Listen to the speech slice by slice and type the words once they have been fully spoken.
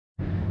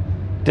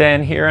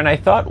Dan here, and I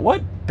thought,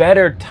 what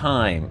better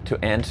time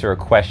to answer a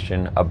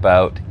question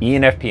about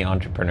ENFP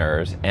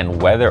entrepreneurs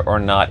and whether or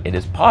not it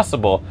is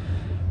possible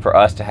for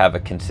us to have a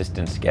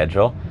consistent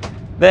schedule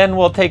than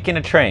while taking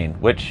a train,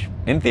 which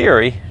in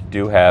theory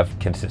do have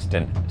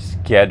consistent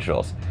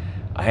schedules.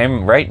 I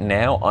am right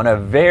now on a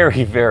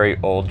very, very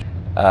old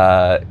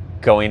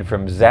going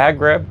from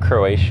Zagreb,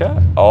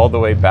 Croatia, all the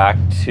way back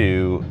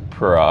to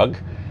Prague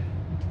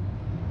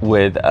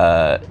with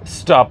a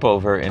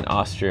stopover in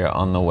Austria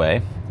on the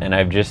way. And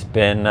I've just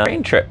been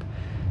train trip,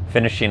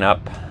 finishing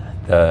up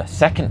the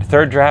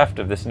third draft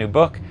of this new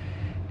book,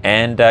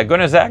 and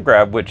going to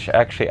Zagreb, which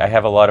actually I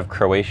have a lot of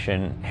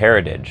Croatian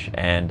heritage,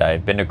 and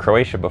I've been to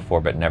Croatia before,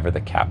 but never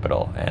the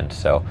capital. And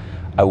so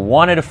I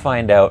wanted to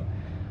find out,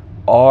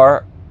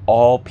 are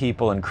all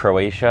people in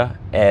Croatia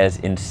as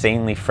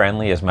insanely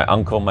friendly as my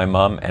uncle, my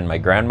mom, and my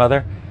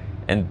grandmother?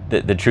 And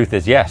the truth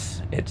is,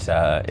 yes,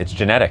 it's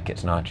genetic.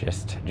 It's not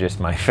just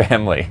my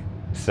family.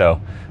 So,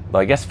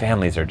 well, I guess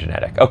families are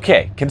genetic.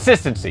 Okay,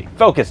 consistency,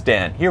 focus,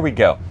 Dan, here we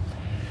go.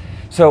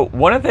 So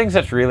one of the things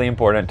that's really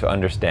important to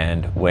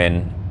understand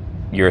when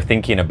you're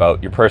thinking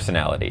about your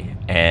personality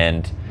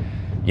and,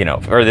 you know,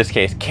 for this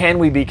case, can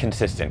we be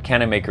consistent?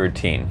 Can I make a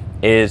routine?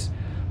 Is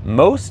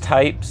most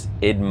types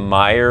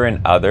admire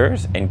in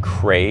others and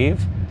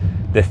crave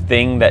the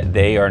thing that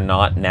they are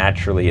not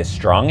naturally as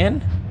strong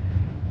in,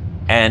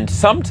 and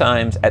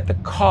sometimes at the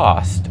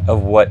cost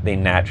of what they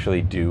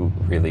naturally do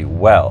really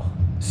well.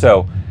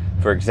 So,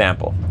 for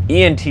example,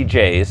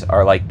 ENTJs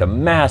are like the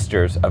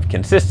masters of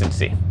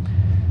consistency.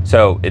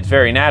 So it's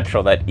very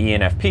natural that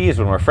ENFPs,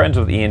 when we're friends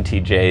with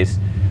ENTJs,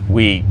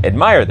 we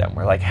admire them.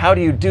 We're like, how do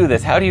you do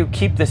this? How do you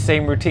keep the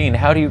same routine?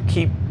 How do you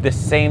keep the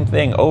same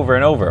thing over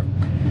and over?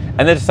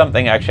 And this is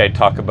something actually I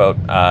talk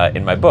about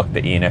in my book,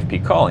 The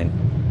ENFP Calling.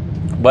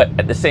 But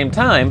at the same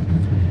time,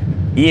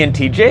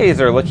 ENTJs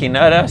are looking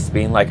at us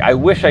being like, I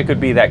wish I could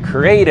be that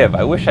creative.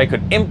 I wish I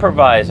could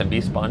improvise and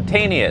be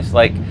spontaneous.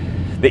 Like,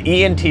 the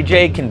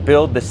ENTJ can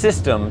build the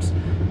systems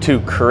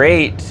to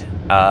create,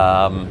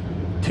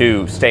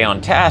 to stay on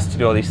task, to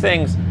do all these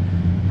things,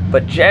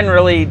 but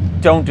generally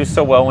don't do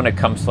so well when it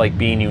comes to like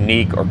being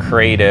unique or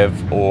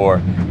creative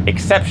or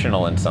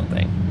exceptional in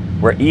something.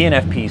 Where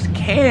ENFPs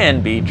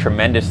can be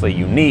tremendously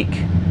unique,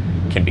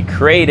 can be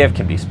creative,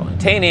 can be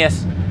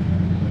spontaneous,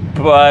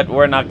 but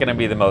we're not going to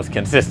be the most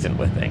consistent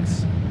with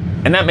things.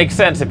 And that makes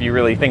sense if you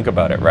really think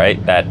about it,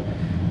 right? That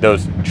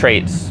those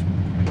traits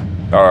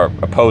are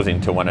opposing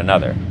to one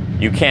another.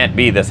 You can't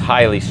be this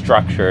highly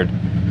structured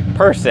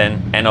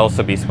person and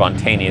also be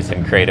spontaneous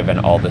and creative and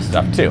all this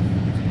stuff too.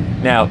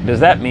 Now, does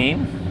that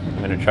mean, I'm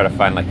going to try to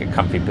find like a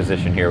comfy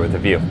position here with a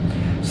view.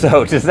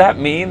 So does that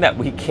mean that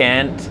we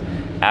can't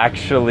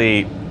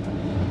actually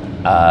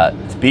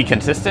be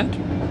consistent?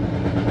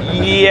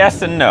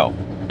 Yes and no.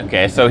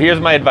 Okay, so here's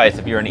my advice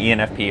if you're an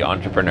ENFP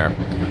entrepreneur.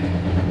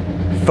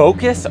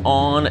 Focus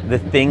on the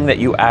thing that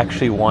you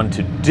actually want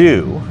to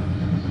do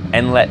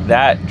and let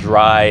that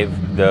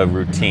drive the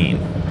routine.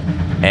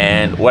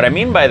 And what I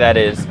mean by that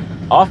is,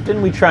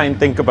 often we try and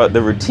think about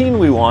the routine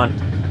we want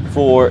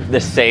for the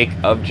sake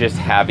of just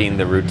having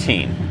the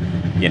routine,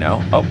 you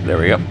know? Oh, there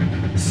we go.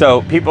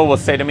 So people will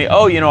say to me,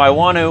 oh, you know,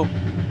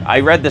 I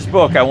read this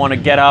book, I want to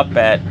get up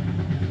at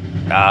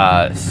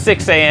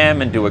 6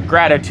 a.m. and do a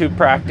gratitude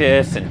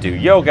practice and do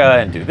yoga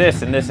and do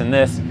this and this and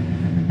this.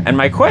 And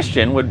my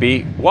question would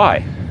be, why?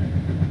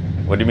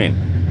 What do you mean?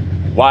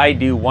 Why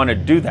do you want to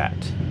do that?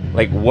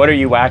 Like, what are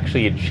you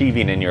actually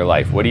achieving in your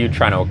life? What are you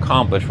trying to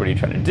accomplish? What are you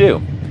trying to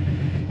do?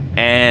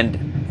 And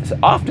so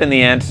often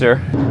the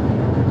answer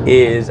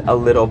is a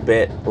little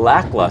bit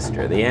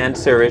lackluster. The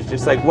answer is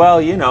just like,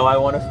 well, you know, I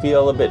want to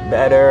feel a bit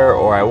better,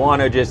 or I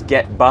want to just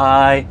get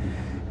by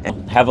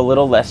and have a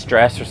little less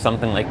stress or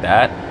something like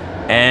that.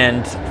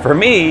 And for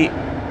me,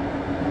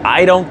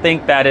 I don't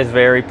think that is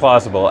very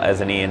plausible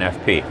as an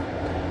ENFP.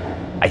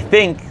 I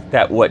think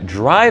that what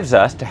drives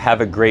us to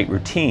have a great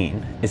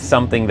routine is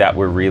something that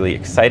we're really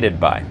excited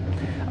by.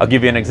 I'll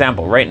give you an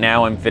example. Right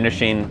now I'm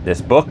finishing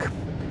this book.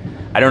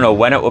 I don't know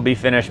when it will be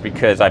finished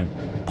because I'm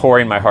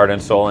pouring my heart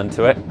and soul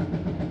into it.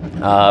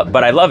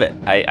 But I love it.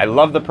 I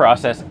love the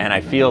process, and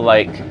I feel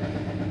like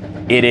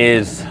it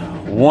is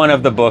one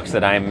of the books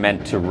that I'm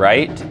meant to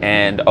write,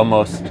 and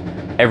almost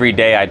every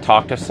day I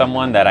talk to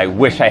someone that I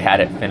wish I had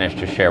it finished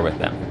to share with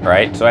them,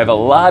 right? So I have a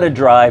lot of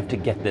drive to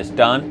get this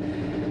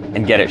done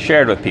and get it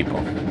shared with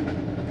people.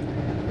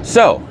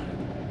 So,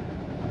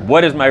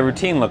 what does my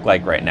routine look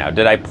like right now?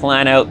 Did I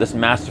plan out this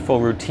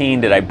masterful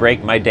routine? Did I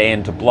break my day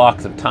into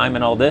blocks of time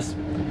and all this?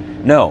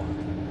 No,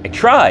 I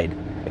tried.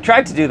 I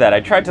tried to do that.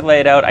 I tried to lay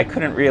it out. I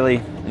couldn't really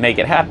make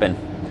it happen.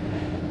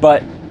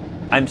 But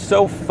I'm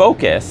so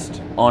focused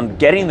on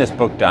getting this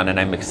book done, and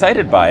I'm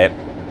excited by it,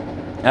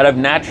 that I've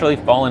naturally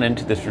fallen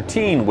into this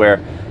routine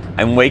where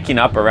I'm waking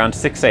up around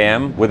 6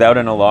 a.m. without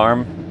an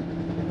alarm.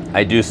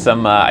 I do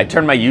some, I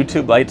turn my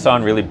YouTube lights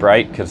on really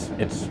bright because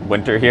it's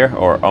winter here,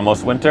 or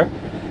almost winter.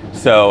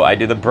 So I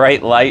do the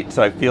bright light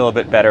so I feel a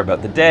bit better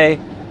about the day.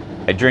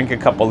 I drink a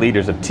couple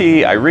liters of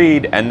tea, I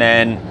read, and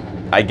then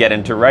I get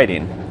into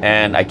writing.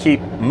 And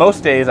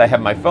most days I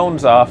have my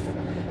phones off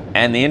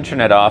and the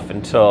internet off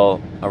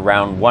until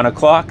around 1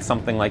 o'clock,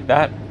 something like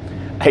that.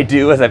 I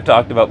do, as I've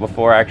talked about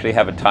before, actually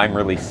have a time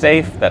release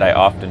safe that I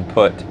often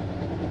put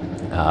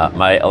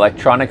my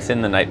electronics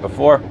in the night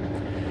before.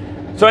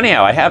 So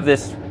anyhow, I have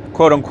this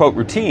quote-unquote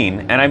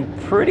routine, and I'm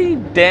pretty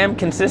damn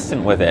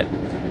consistent with it.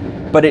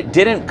 But it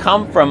didn't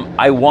come from,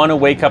 I want to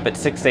wake up at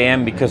 6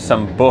 a.m. because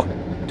some book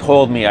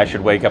told me I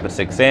should wake up at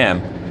 6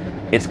 a.m.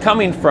 It's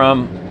coming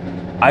from,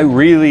 I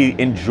really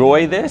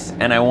enjoy this,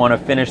 and I want to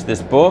finish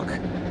this book,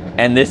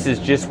 and this is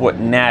just what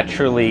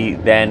naturally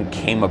then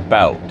came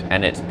about,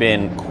 and it's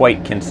been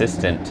quite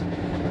consistent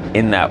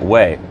in that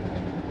way.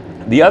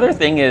 The other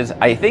thing is,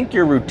 I think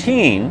your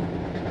routine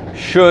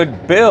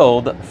should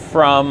build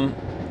from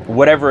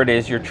whatever it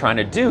is you're trying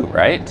to do,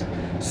 right?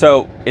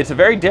 So it's a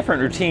very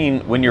different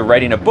routine when you're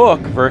writing a book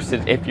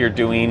versus if you're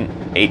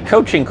doing 8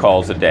 coaching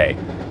calls a day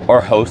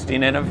or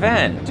hosting an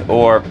event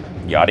or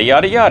yada,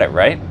 yada, yada,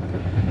 right?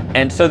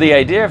 And so the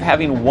idea of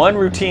having one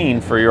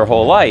routine for your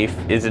whole life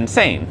is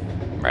insane,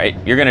 right?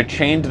 You're going to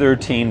change the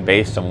routine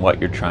based on what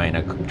you're trying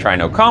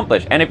to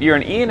accomplish. And if you're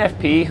an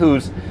ENFP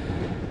who's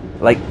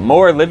like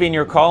more living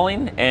your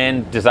calling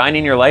and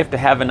designing your life to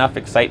have enough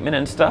excitement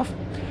and stuff,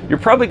 you're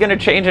probably going to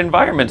change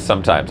environments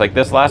sometimes. Like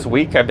this last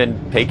week, I've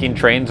been taking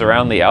trains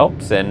around the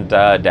Alps and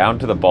down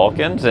to the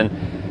Balkans, and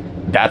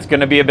that's going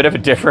to be a bit of a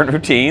different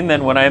routine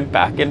than when I'm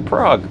back in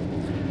Prague.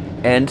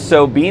 And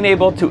so being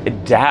able to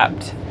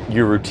adapt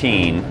your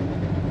routine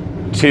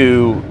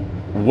to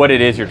what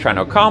it is you're trying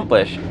to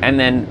accomplish, and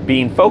then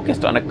being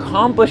focused on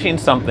accomplishing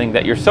something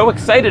that you're so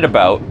excited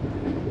about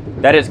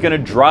that it's going to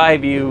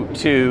drive you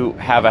to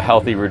have a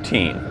healthy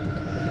routine.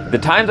 The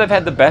times I've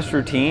had the best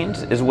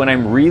routines is when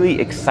I'm really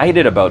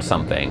excited about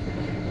something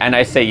and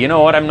I say, you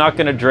know what, I'm not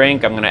going to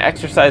drink, I'm going to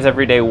exercise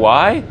every day.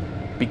 Why?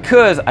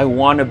 Because I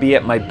want to be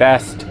at my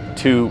best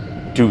to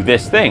do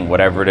this thing,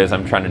 whatever it is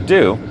I'm trying to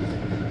do,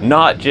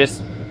 not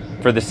just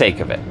for the sake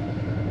of it.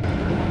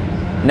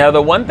 Now,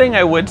 the one thing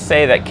I would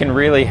say that can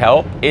really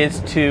help is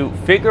to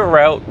figure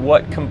out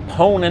what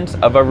components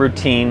of a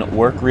routine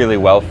work really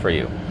well for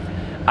you.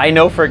 I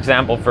know, for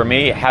example, for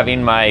me,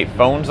 having my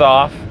phones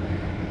off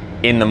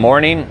in the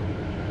morning,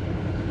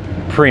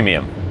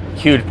 premium,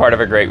 huge part of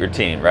a great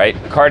routine, right?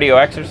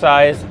 Cardio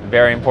exercise,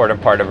 very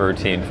important part of a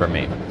routine for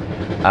me.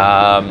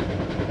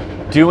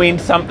 Doing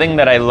something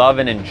that I love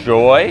and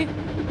enjoy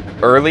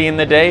early in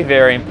the day,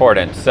 very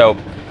important. So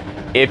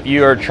if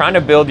you're trying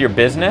to build your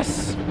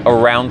business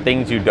around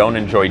things you don't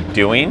enjoy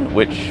doing,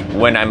 which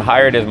when I'm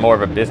hired as more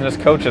of a business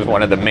coach is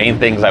one of the main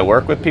things I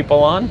work with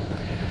people on.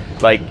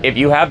 Like if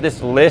you have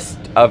this list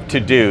of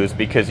to-dos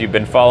because you've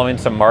been following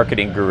some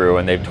marketing guru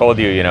and they've told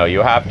you, you know,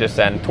 you have to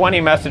send 20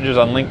 messages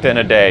on LinkedIn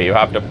a day, you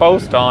have to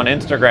post on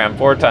Instagram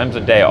 4 times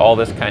a day, all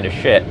this kind of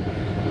shit.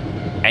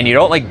 And you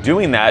don't like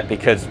doing that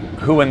because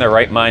who in their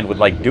right mind would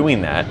like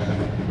doing that?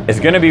 It's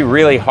going to be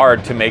really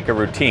hard to make a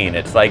routine.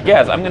 It's like,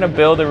 yes, I'm going to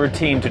build a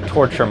routine to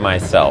torture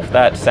myself.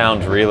 That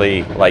sounds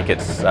really like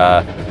it's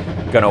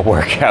going to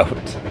work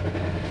out.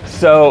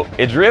 So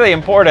it's really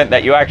important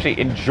that you actually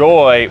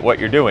enjoy what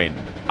you're doing.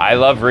 I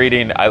love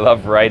reading, I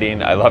love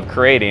writing, I love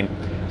creating.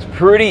 It's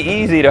pretty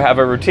easy to have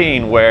a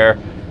routine where,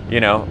 you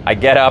know, I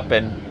get up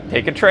and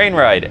take a train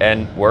ride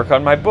and work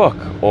on my book,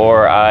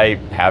 or I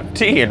have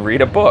tea and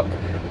read a book.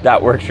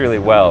 That works really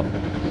well.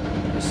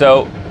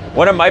 So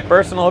one of my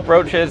personal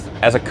approaches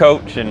as a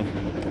coach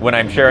and when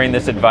I'm sharing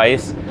this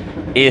advice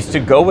is to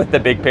go with the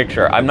big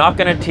picture. I'm not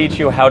going to teach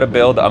you how to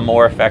build a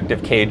more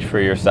effective cage for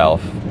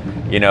yourself,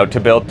 you know, to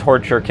build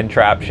torture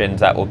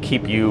contraptions that will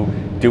keep you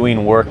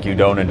doing work you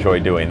don't enjoy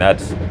doing.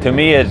 That's, to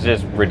me, is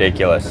just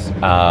ridiculous.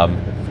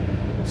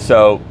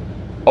 So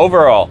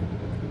overall,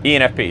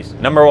 ENFPs,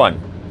 number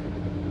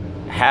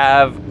 1,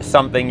 have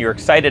something you're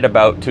excited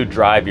about to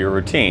drive your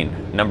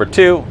routine. Number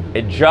 2,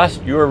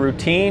 adjust your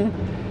routine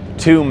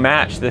to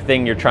match the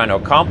thing you're trying to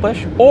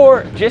accomplish,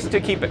 or just to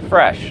keep it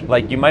fresh.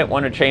 Like you might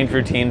want to change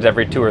routines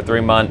every 2 or 3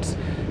 months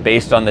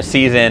based on the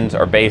seasons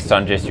or based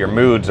on just your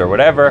moods or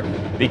whatever,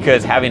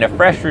 because having a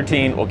fresh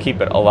routine will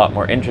keep it a lot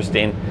more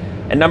interesting.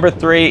 And number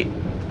 3,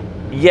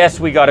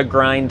 yes, we got to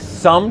grind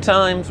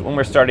sometimes when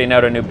we're starting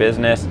out a new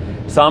business.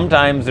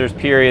 Sometimes there's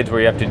periods where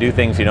you have to do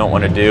things you don't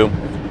want to do.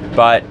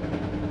 But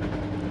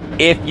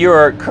if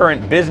your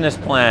current business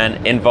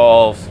plan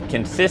involves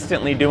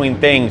consistently doing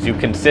things you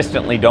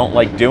consistently don't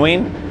like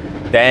doing,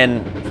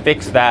 then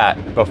fix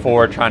that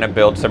before trying to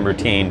build some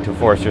routine to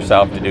force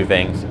yourself to do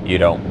things you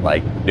don't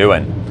like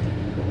doing.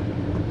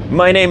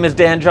 My name is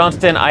Dan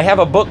Johnston. I have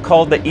a book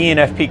called The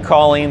ENFP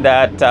Calling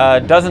that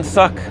doesn't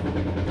suck.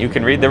 You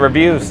can read the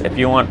reviews if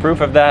you want proof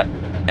of that.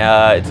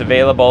 It's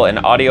available in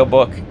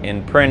audiobook,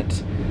 in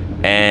print,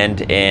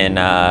 and in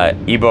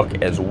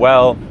ebook as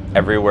well,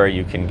 everywhere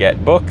you can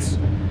get books,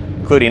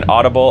 including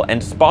Audible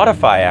and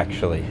Spotify,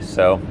 actually.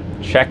 So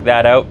check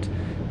that out.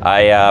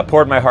 I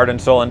poured my heart and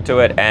soul into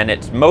it, and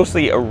it's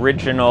mostly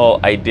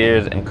original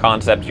ideas and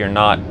concepts you're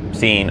not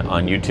seeing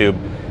on YouTube,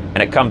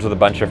 and it comes with a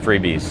bunch of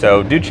freebies.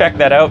 So do check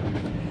that out.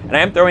 And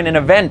I am throwing an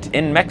event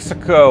in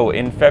Mexico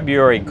in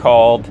February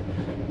called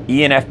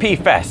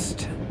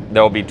ENFPFEST.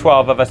 There will be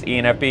 12 of us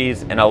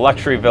ENFPs in a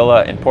luxury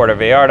villa in Puerto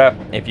Vallarta.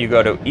 If you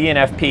go to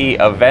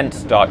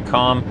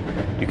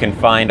ENFPEvents.com, you can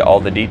find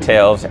all the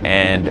details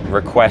and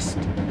request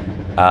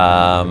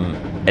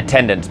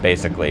attendance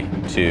basically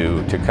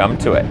to come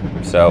to it.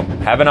 So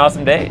have an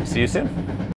awesome day. See you soon.